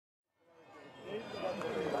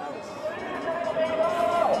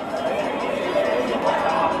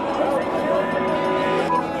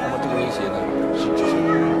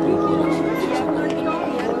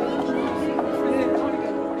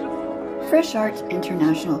Swiss Chard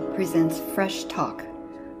International presents Fresh Talk,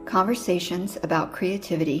 conversations about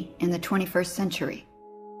creativity in the 21st century.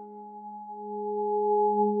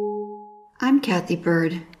 I'm Cathy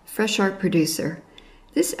Byrd, Fresh Art producer.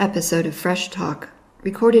 This episode of Fresh Talk,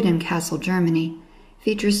 recorded in Kassel, Germany,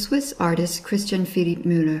 features Swiss artist Christian Philipp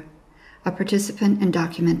Müller, a participant in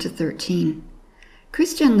Documenta 13.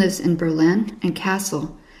 Christian lives in Berlin and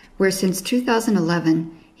Kassel, where since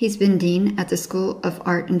 2011 he's been dean at the School of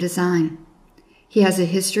Art and Design. He has a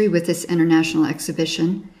history with this international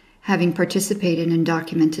exhibition, having participated in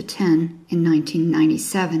Documenta 10 in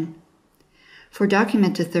 1997. For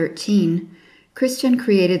Documenta 13, Christian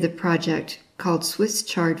created the project called Swiss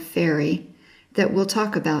Chard Ferry that we'll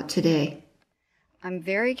talk about today. I'm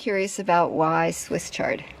very curious about why Swiss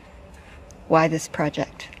Chard. Why this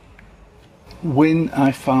project? When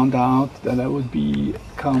I found out that I would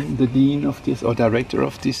become the dean of this or director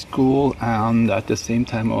of this school, and at the same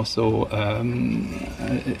time also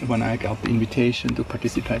when I got the invitation to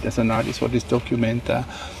participate as an artist for this documenta,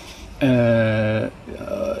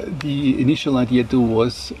 the initial idea too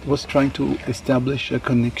was trying to establish a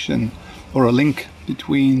connection or a link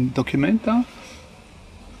between documenta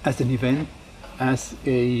as an event, as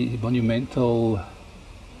a monumental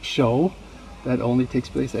show that only takes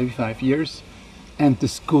place every 5 years, and the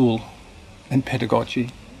school and pedagogy.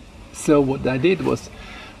 So what I did was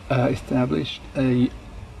establish a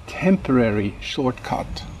temporary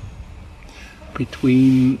shortcut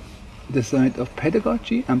between the side of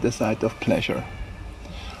pedagogy and the side of pleasure.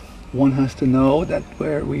 One has to know that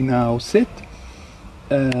where we now sit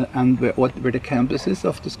and where the campuses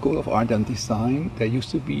of the School of Art and Design, there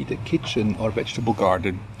used to be the kitchen or vegetable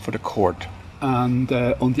garden for the court. And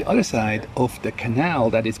on the other side of the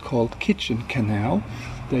canal, that is called Kitchen Canal,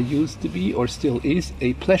 there used to be, or still is,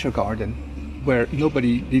 a pleasure garden where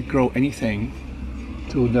nobody did grow anything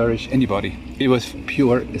to nourish anybody. It was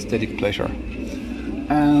pure aesthetic pleasure.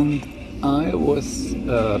 And I was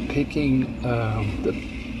picking the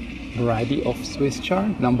variety of Swiss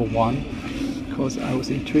chard, number one, because I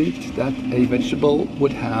was intrigued that a vegetable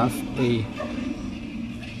would have a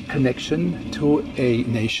connection to a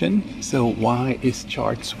nation. So why is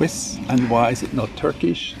chard Swiss, and why is it not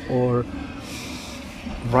Turkish or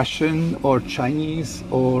Russian or Chinese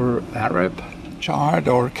or Arab chard,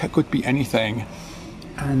 or could be anything?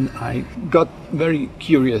 And I got very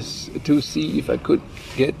curious to see if I could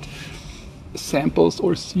get samples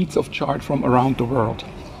or seeds of chard from around the world.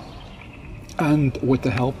 And with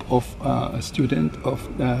the help of a student of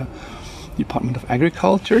the Department of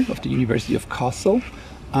Agriculture of the University of Kassel,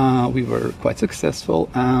 we were quite successful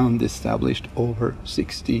and established over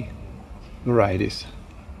 60 varieties.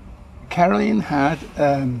 Caroline had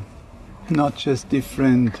not just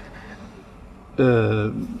different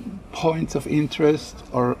points of interest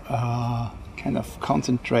or kind of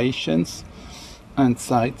concentrations and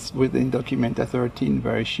sites within Documenta 13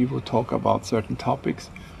 where she would talk about certain topics,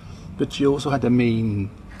 but she also had a main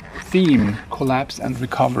theme: collapse and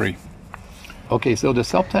recovery. Okay, so the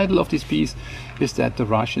subtitle of this piece is that the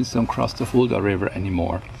Russians don't cross the Fulda River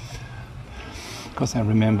anymore. Because I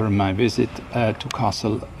remember my visit to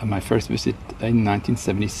Kassel, my first visit in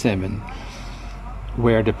 1977,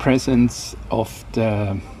 where the presence of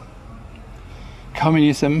the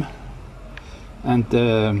communism and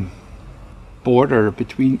the border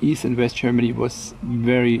between East and West Germany was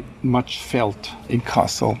very much felt in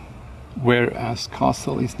Kassel. Whereas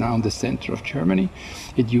Kassel is now in the center of Germany,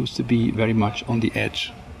 it used to be very much on the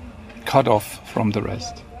edge, cut off from the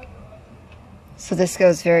rest. So this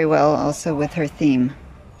goes very well also with her theme.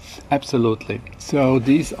 Absolutely. So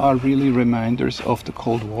these are really reminders of the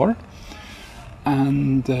Cold War.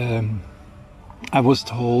 And I was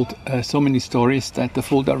told so many stories that the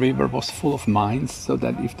Fulda River was full of mines, so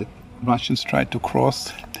that if the Russians tried to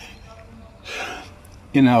cross,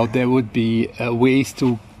 there would be ways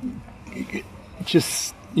to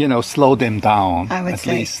just, slow them down. I would at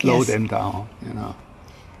say, least slow yes. them down,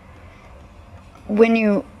 When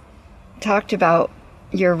you talked about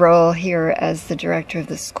your role here as the director of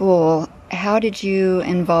the school, how did you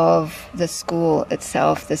involve the school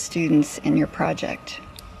itself, the students, in your project?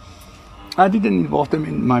 I didn't involve them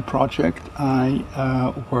in my project. I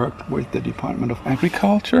worked with the Department of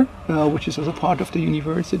Agriculture, which is also part of the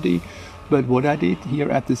university. But what I did here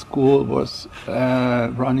at the school was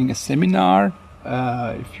running a seminar,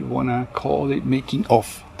 if you want to call it, making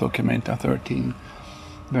of Documenta 13,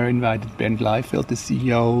 where I invited Bernd Leifeld, the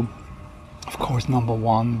CEO. Of course, number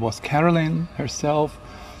one was Caroline herself.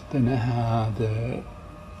 Then I had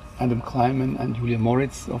Adam Kleiman and Julia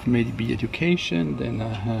Moritz of Maybe Education. Then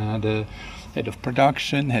I had head of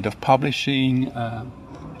production, head of publishing,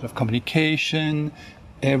 of communication,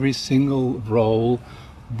 every single role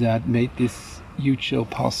that made this huge show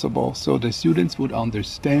possible. So the students would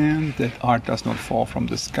understand that art does not fall from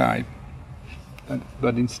the sky,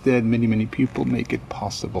 but instead many people make it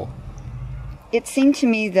possible. It seemed to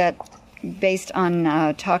me that, based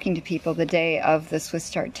on talking to people the day of the Swiss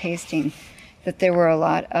Chard tasting, that there were a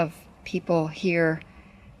lot of people here.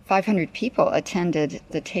 500 people attended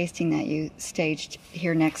the tasting that you staged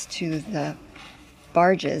here next to the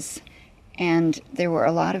barges, and there were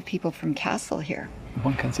a lot of people from Kassel here.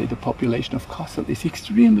 One can say the population of Kassel is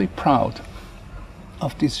extremely proud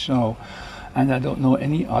of this show, and I don't know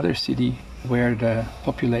any other city where the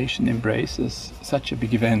population embraces such a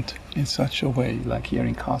big event in such a way. Like here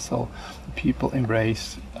in Kassel, people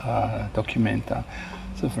embrace documenta.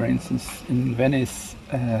 So for instance, in Venice,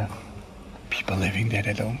 people living there,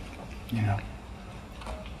 they don't,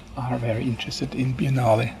 are very interested in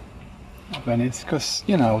Biennale Venice, because,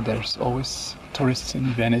 there's always tourists in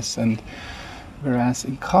Venice, and whereas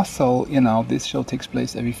in Kassel, this show takes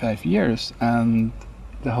place every 5 years, and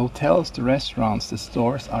the hotels, the restaurants, the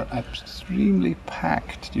stores are extremely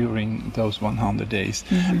packed during those 100 days.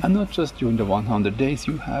 Mm-hmm. And not just during the 100 days,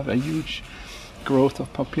 you have a huge growth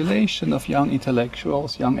of population, of young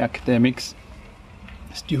intellectuals, young academics,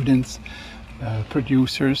 students,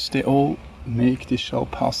 producers. They all make this show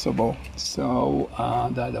possible. So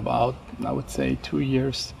that about, I would say, 2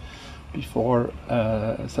 years before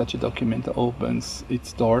such a documenta opens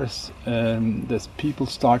its doors, the people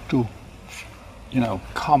start to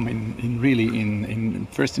come in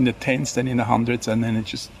first in the tens, then in the hundreds, and then it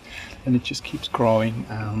just keeps growing.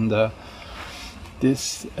 And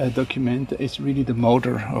this documenta is really the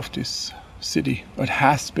motor of this city. It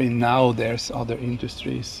has been. Now there's other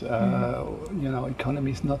industries.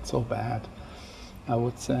 Economy is not so bad, I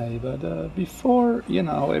would say. But before,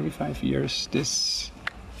 every 5 years, this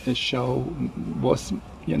show was,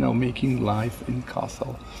 making life in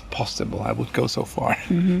Kassel possible. I would go so far.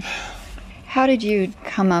 Mm-hmm. How did you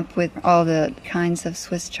come up with all the kinds of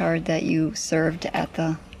Swiss chard that you served at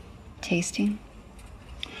the tasting?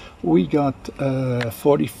 We got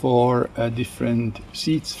 44 different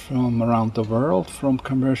seeds from around the world, from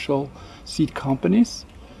commercial seed companies.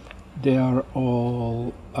 They are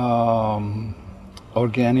all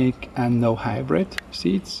organic and no hybrid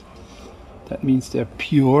seeds. That means they're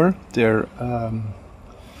pure, they're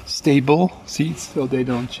stable seeds, so they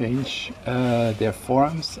don't change their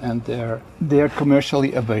forms, and they're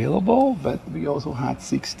commercially available. But we also had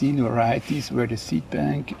 16 varieties where the seed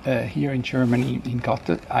bank here in Germany, in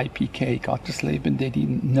IPK Gattersleben, they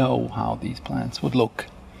didn't know how these plants would look,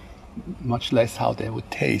 much less how they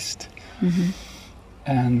would taste. Mm-hmm.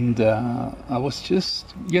 And I was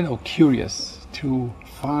just curious to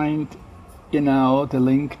find the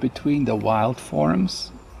link between the wild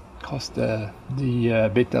forms, because the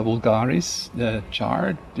Beta vulgaris, the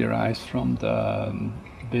chard, derives from the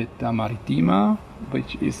Beta maritima,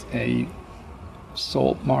 which is a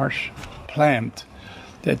salt marsh plant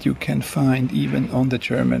that you can find even on the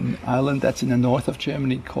German island that's in the north of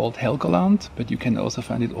Germany called Helgoland, but you can also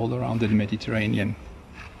find it all around the Mediterranean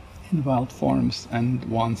in wild forms. And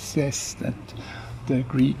one says that the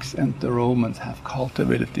Greeks and the Romans have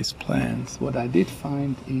cultivated these plants. What I did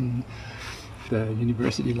find in the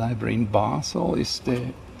university library in Basel is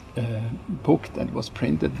the book that was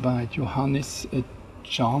printed by Johannes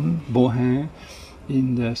John Bohin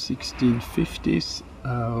in the 1650s,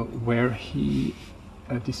 where he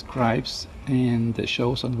describes and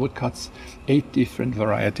shows on woodcuts 8 different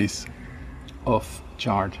varieties of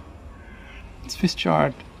chard. Swiss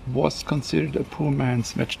chard was considered a poor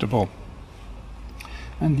man's vegetable.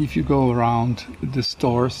 And if you go around the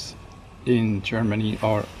stores in Germany,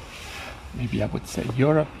 or maybe I would say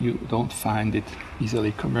Europe, you don't find it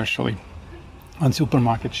easily commercially on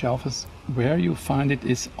supermarket shelves. Where you find it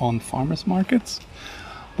is on farmers markets.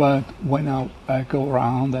 But when I go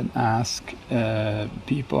around and ask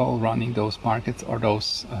people running those markets or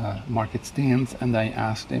those market stands, and I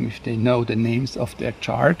ask them if they know the names of their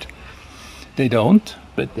chard, they don't,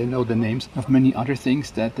 but they know the names of many other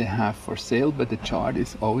things that they have for sale, but the chard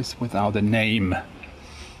is always without a name.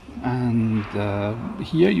 And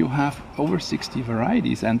here you have over 60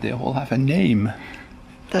 varieties, and they all have a name.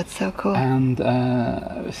 That's so cool. And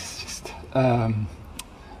it's just, I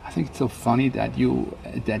think it's so funny that you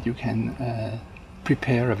can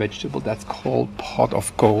prepare a vegetable that's called pot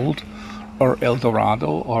of gold, or Eldorado,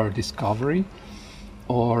 or Discovery,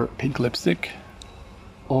 or pink lipstick,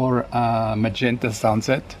 or magenta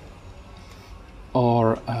sunset,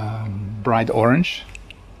 or bright orange.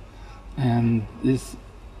 And this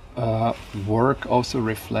work also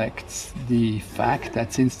reflects the fact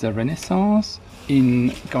that since the Renaissance,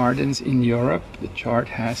 in gardens in Europe, the chard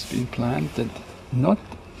has been planted not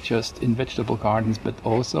just in vegetable gardens, but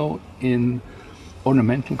also in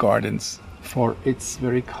ornamental gardens for its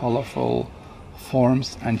very colorful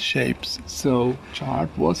forms and shapes. So chard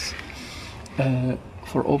was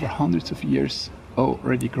for over hundreds of years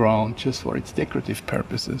already grown just for its decorative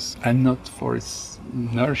purposes and not for its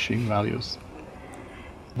nourishing values.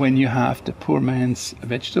 When you have the poor man's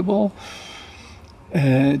vegetable,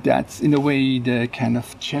 that's in a way the kind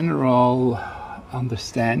of general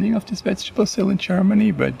understanding of this vegetable still in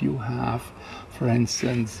Germany, but you have, for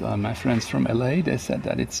instance, my friends from LA, they said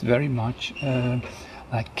that it's very much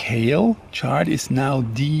like kale. Chard is now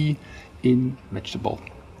the in vegetable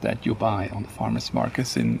that you buy on the farmers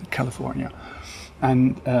markets in California.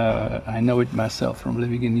 And I know it myself from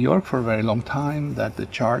living in New York for a very long time, that the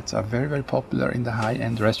chards are very, very popular in the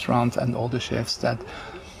high-end restaurants, and all the chefs that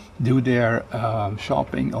do their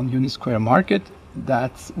shopping on Union Square Market,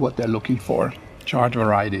 that's what they're looking for, chard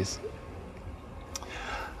varieties.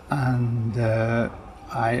 And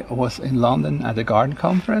I was in London at a garden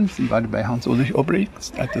conference invited by Hans-Ulrich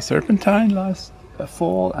Obrist at the Serpentine last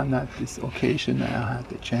fall, and at this occasion I had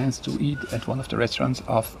the chance to eat at one of the restaurants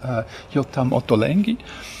of Yotam Ottolenghi.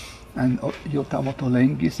 And Yotam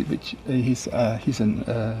Ottolenghi, which he's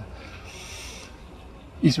an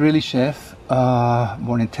Israeli chef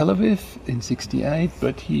born in Tel Aviv in '68,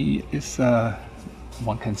 but he is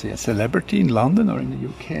one can say a celebrity in London or in the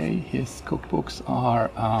UK. His cookbooks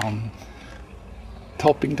are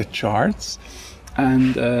topping the charts,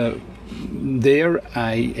 and there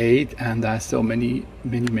I ate, and I saw many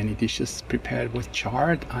dishes prepared with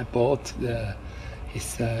chard. I bought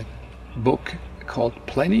his book called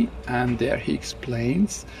Plenty, and there he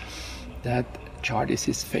explains that chard is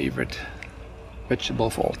his favorite vegetable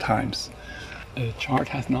of all times. Chard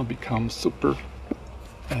has now become super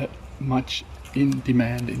much in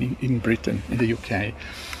demand in Britain, in the UK,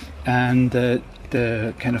 and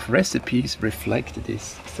the kind of recipes reflect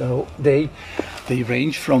this. So they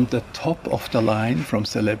range from the top of the line, from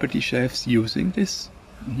celebrity chefs using this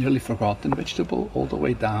nearly forgotten vegetable, all the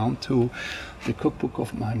way down to the cookbook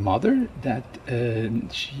of my mother that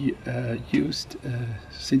she used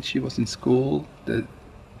since she was in school. The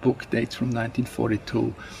book dates from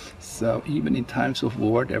 1942. So even in times of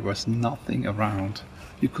war, there was nothing around.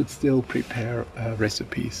 You could still prepare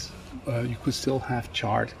recipes. You could still have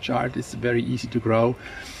chard. Chard is very easy to grow,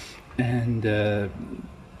 and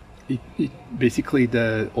it basically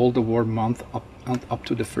all the warm month up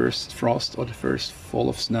to the first frost or the first fall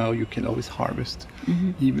of snow, you can always harvest.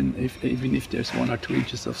 Mm-hmm. Even if there's 1 or 2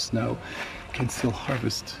 inches of snow, you can still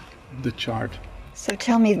harvest the chard. So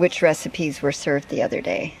tell me which recipes were served the other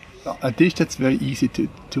day. A dish that's very easy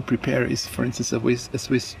to prepare is, for instance, a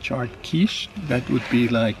Swiss chard quiche. That would be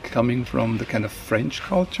like coming from the kind of French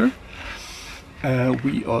culture.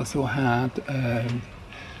 We also had a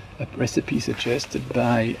recipe suggested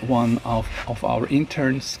by one of our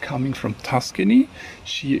interns coming from Tuscany.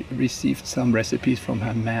 She received some recipes from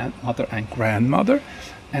her mother and grandmother,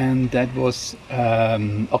 and that was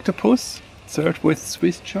octopus served with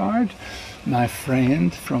Swiss chard. My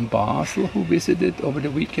friend from Basel who visited over the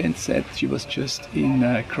weekend said she was just in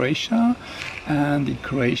Croatia, and in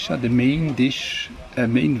Croatia the main dish,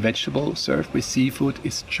 main vegetable served with seafood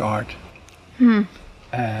is chard.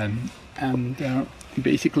 And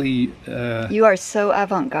basically, you are so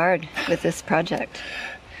avant-garde with this project.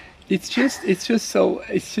 It's just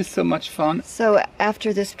so much fun. So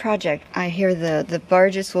after this project, I hear the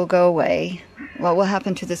barges will go away. What will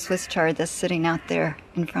happen to the Swiss chard that's sitting out there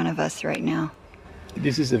in front of us right now?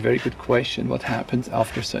 This is a very good question. What happens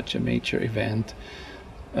after such a major event?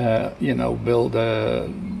 Will the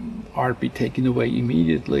art be taken away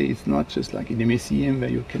immediately? It's not just like in the museum where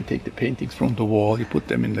you can take the paintings from the wall, you put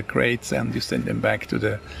them in the crates and you send them back to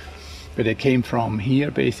where they came from. Here,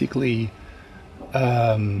 basically,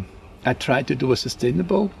 I try to do a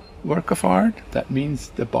sustainable work of art. That means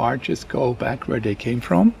the barges go back where they came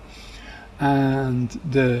from, and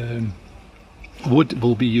the wood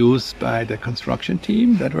will be used by the construction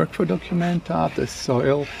team that work for Documenta. The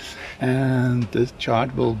soil and the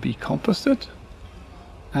chard will be composted,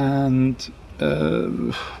 and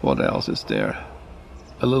what else is there?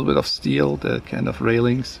 A little bit of steel, the kind of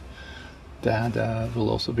railings, that will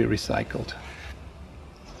also be recycled.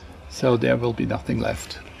 So there will be nothing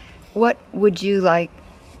left. What would you like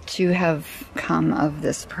to have come of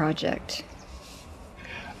this project?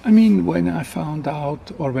 I mean, when I found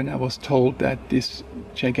out, or when I was told that this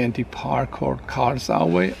gigantic park called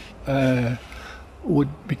Karlsruhe would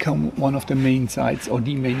become one of the main sites or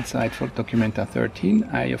the main site for Documenta 13,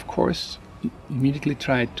 I of course immediately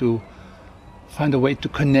tried to find a way to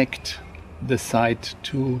connect the site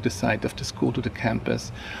to the site of the school, to the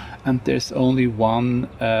campus. And there's only one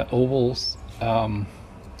oval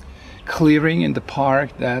clearing in the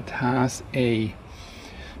park that has a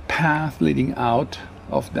path leading out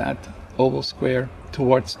of that oval square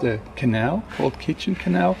towards the canal called Kitchen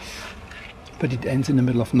Canal, but it ends in the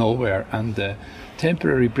middle of nowhere, and the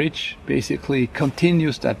temporary bridge basically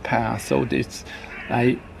continues that path. So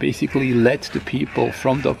I basically led the people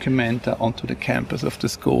from Documenta onto the campus of the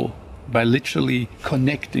school by literally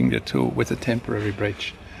connecting the two with a temporary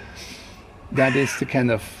bridge. That is the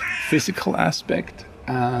kind of physical aspect.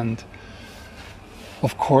 And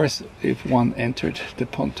of course, if one entered the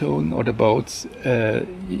pontoon or the boats,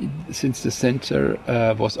 since the center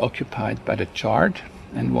was occupied by the chard,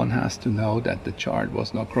 and one has to know that the chard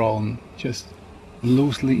was not grown just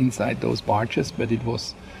loosely inside those barges, but it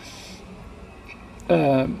was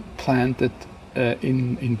planted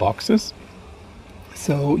in boxes.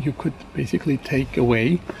 So you could basically take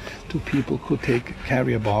away, two people could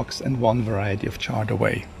carry a box and one variety of chard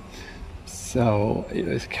away. So it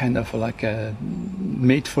was kind of like a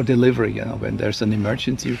made for delivery, you know, when there's an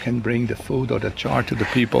emergency you can bring the food or the chard to the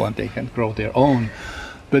people and they can grow their own.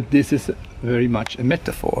 But this is very much a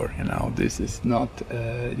metaphor, you know. This is not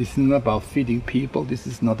about feeding people. This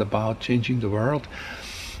is not about changing the world.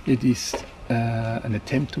 It is an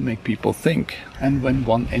attempt to make people think. And when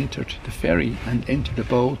one entered the ferry and entered the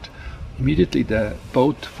boat, immediately the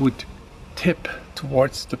boat would tip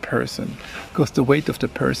towards the person, because the weight of the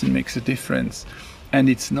person makes a difference. And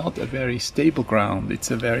it's not a very stable ground. It's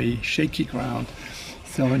a very shaky ground.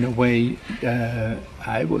 So in a way,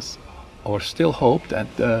 I was, or still hope,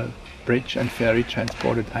 that the bridge and ferry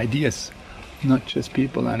transported ideas, not just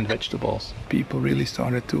people and vegetables. People really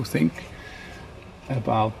started to think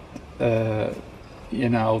about you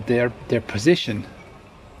know, their position,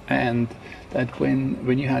 and that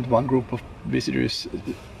when you had one group of visitors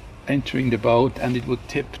entering the boat and it would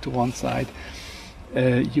tip to one side,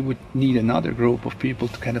 you would need another group of people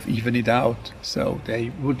to kind of even it out. So they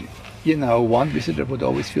would, you know, one visitor would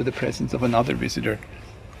always feel the presence of another visitor,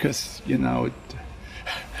 because, you know,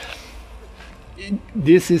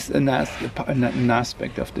 this is an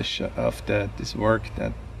aspect of this work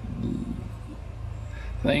that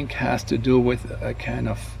I think has to do with a kind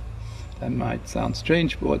of, that might sound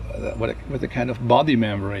strange, but with a kind of body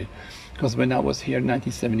memory. Because when I was here in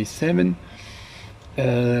 1977,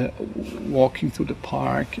 walking through the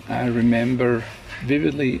park, I remember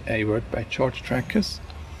vividly a work by George Tracus,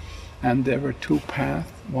 and there were two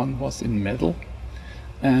paths. One was in metal,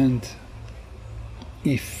 and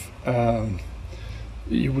if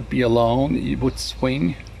you would be alone, you would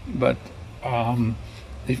swing, but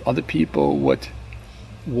if other people would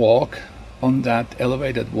walk on that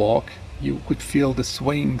elevated walk, you could feel the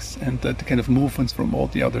swings and the kind of movements from all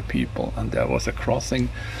the other people. And there was a crossing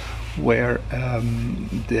where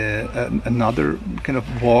another kind of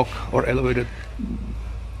walk or elevated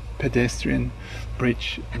pedestrian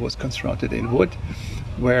bridge was constructed in wood,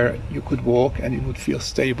 where you could walk and you would feel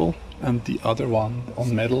stable, and the other one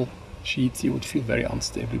on metal sheets you would feel very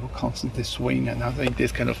unstable. You would constantly swing. And I think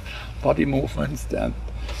this kind of body movements that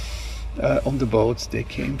on the boats, they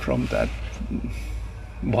came from that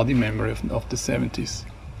body memory of the 70s,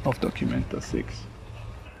 of Documenta 6.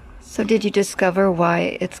 So did you discover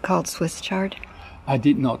why it's called Swiss Chard? I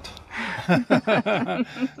did not. I'm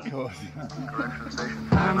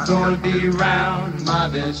gonna be around my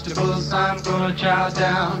vegetables, I'm gonna chow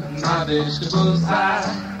down my vegetables. I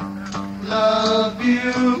love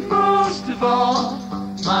you most of all,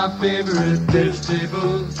 my favorite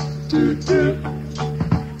vegetables.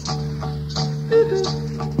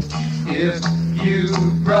 If you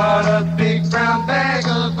brought a big brown bag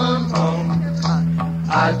of them home,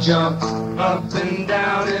 I'd jump up and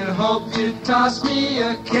down and hope you'd toss me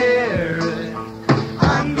a carrot.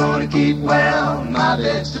 I'm gonna keep well my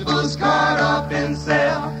vegetables, caught up and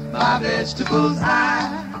sell my vegetables. I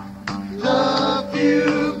love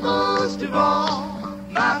you most of all,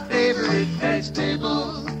 my favorite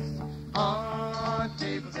vegetables on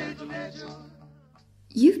tables and vegetables.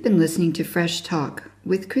 You've been listening to Fresh Talk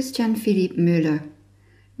with Christian Philipp Müller.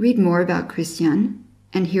 Read more about Christian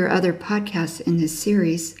and hear other podcasts in this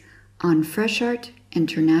series on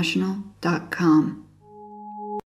freshartinternational.com.